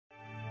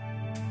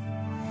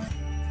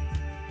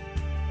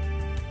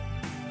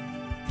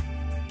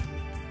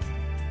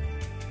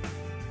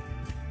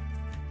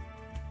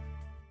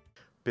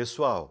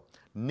Pessoal,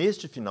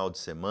 neste final de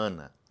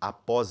semana,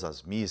 após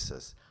as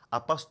missas,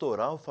 a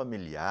pastoral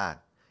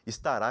familiar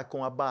estará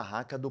com a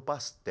barraca do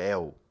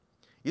pastel.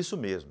 Isso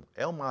mesmo,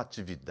 é uma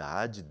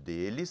atividade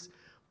deles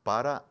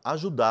para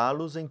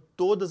ajudá-los em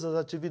todas as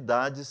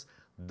atividades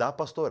da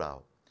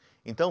pastoral.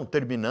 Então,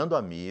 terminando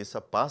a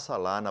missa, passa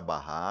lá na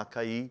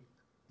barraca e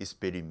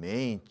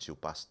experimente o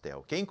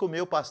pastel. Quem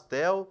comer o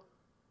pastel,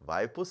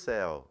 vai para o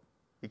céu.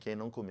 E quem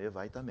não comer,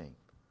 vai também.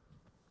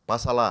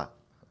 Passa lá.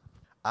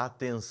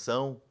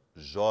 Atenção,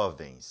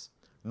 jovens!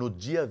 No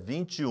dia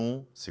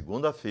 21,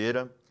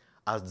 segunda-feira,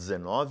 às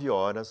 19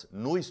 horas,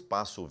 no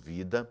Espaço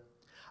Vida,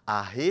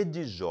 a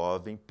Rede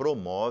Jovem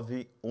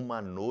promove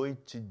uma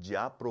noite de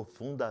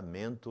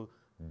aprofundamento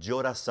de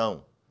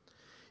oração.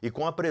 E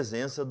com a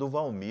presença do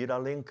Valmir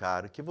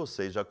Alencar, que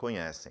vocês já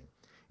conhecem.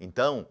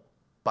 Então,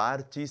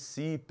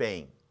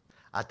 participem!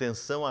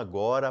 Atenção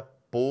agora,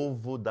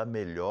 povo da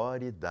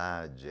melhor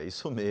idade. É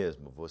isso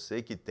mesmo,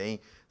 você que tem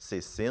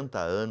 60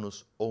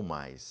 anos ou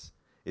mais.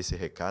 Esse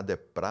recado é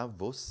para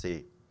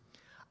você.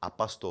 A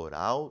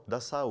Pastoral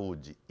da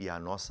Saúde e a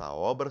nossa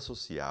obra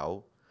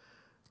social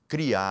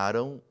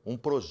criaram um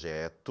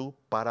projeto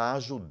para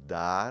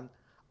ajudar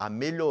a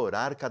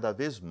melhorar cada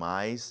vez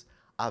mais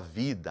a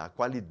vida, a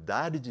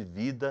qualidade de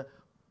vida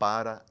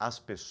para as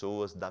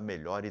pessoas da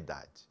melhor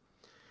idade.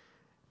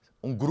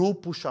 Um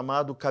grupo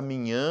chamado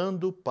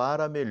Caminhando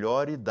para a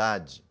Melhor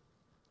Idade,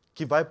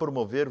 que vai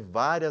promover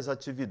várias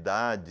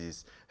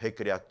atividades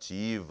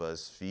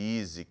recreativas,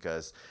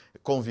 físicas,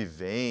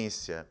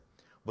 convivência.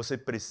 Você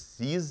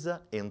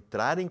precisa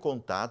entrar em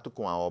contato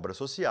com a obra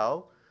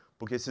social,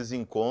 porque esses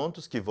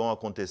encontros que vão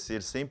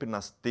acontecer sempre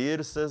nas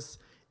terças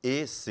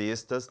e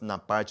sextas, na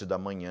parte da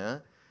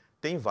manhã,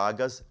 tem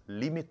vagas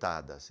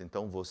limitadas.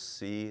 Então,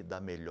 você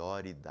da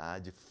melhor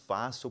idade,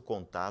 faça o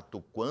contato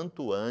o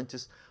quanto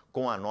antes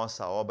com a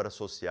nossa obra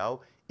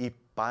social e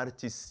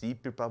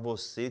participe para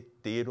você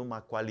ter uma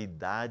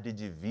qualidade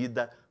de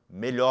vida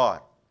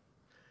melhor.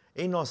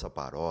 Em nossa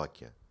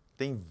paróquia,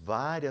 tem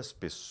várias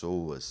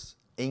pessoas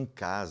em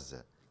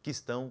casa que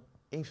estão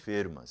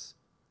enfermas.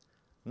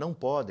 Não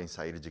podem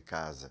sair de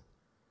casa.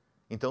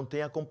 Então,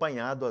 tem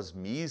acompanhado as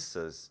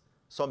missas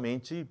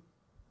somente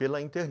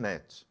pela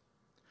internet.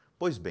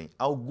 Pois bem,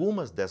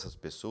 algumas dessas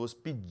pessoas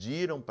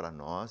pediram para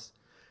nós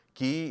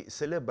que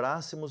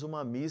celebrássemos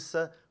uma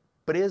missa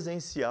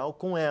presencial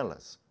com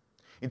elas.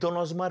 Então,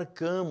 nós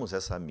marcamos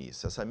essa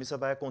missa. Essa missa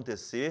vai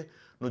acontecer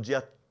no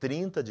dia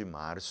 30 de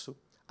março,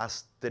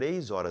 às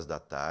 3 horas da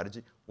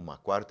tarde, uma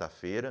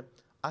quarta-feira,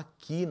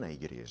 aqui na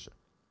igreja.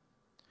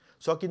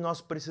 Só que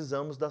nós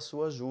precisamos da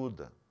sua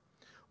ajuda.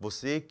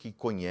 Você que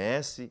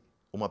conhece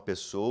uma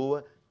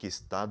pessoa que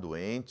está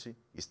doente,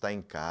 está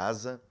em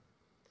casa,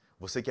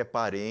 você que é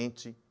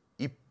parente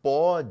e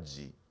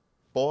pode,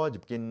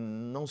 porque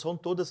não são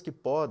todas que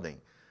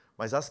podem,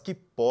 mas as que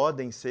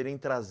podem serem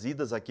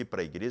trazidas aqui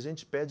para a igreja, a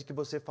gente pede que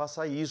você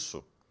faça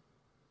isso.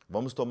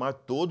 Vamos tomar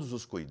todos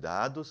os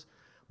cuidados,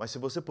 mas se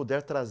você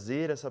puder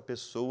trazer essa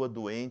pessoa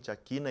doente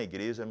aqui na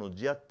igreja no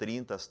dia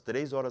 30, às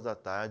 3 horas da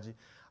tarde,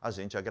 a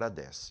gente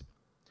agradece.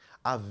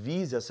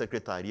 Avise a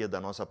secretaria da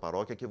nossa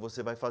paróquia que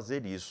você vai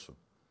fazer isso.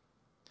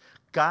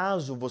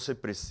 Caso você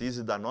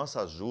precise da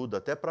nossa ajuda,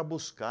 até para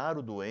buscar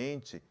o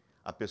doente,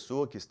 a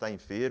pessoa que está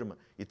enferma,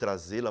 e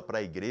trazê-la para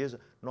a igreja,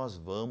 nós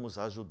vamos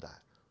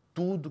ajudar.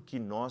 Tudo que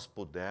nós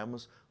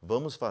pudermos,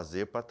 vamos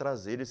fazer para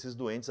trazer esses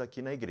doentes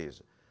aqui na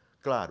igreja.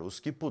 Claro, os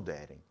que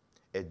puderem.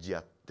 É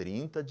dia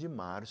 30 de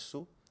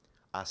março,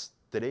 às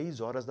 3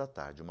 horas da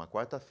tarde, uma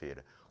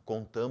quarta-feira.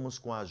 Contamos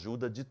com a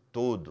ajuda de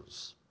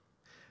todos.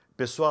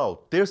 Pessoal,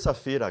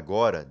 terça-feira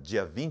agora,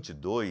 dia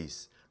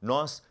 22,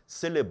 nós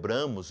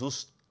celebramos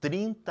os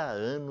 30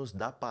 anos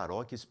da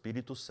Paróquia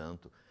Espírito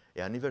Santo.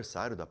 É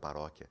aniversário da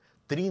paróquia.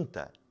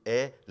 30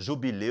 é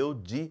jubileu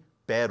de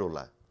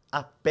pérola.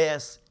 A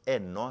PES é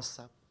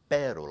nossa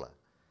pérola.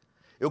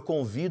 Eu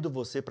convido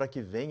você para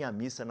que venha à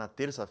missa na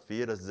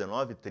terça-feira, às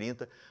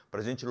 19h30,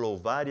 para a gente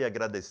louvar e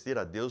agradecer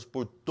a Deus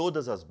por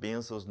todas as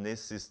bênçãos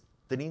nesses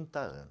 30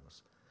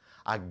 anos.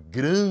 A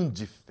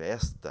grande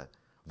festa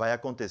vai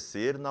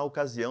acontecer na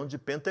ocasião de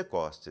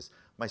Pentecostes,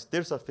 mas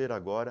terça-feira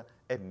agora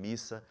é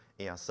missa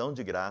em ação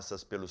de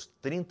graças pelos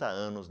 30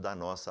 anos da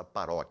nossa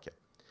paróquia.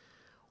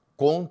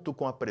 Conto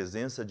com a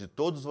presença de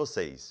todos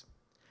vocês.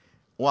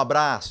 Um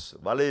abraço,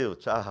 valeu,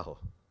 tchau!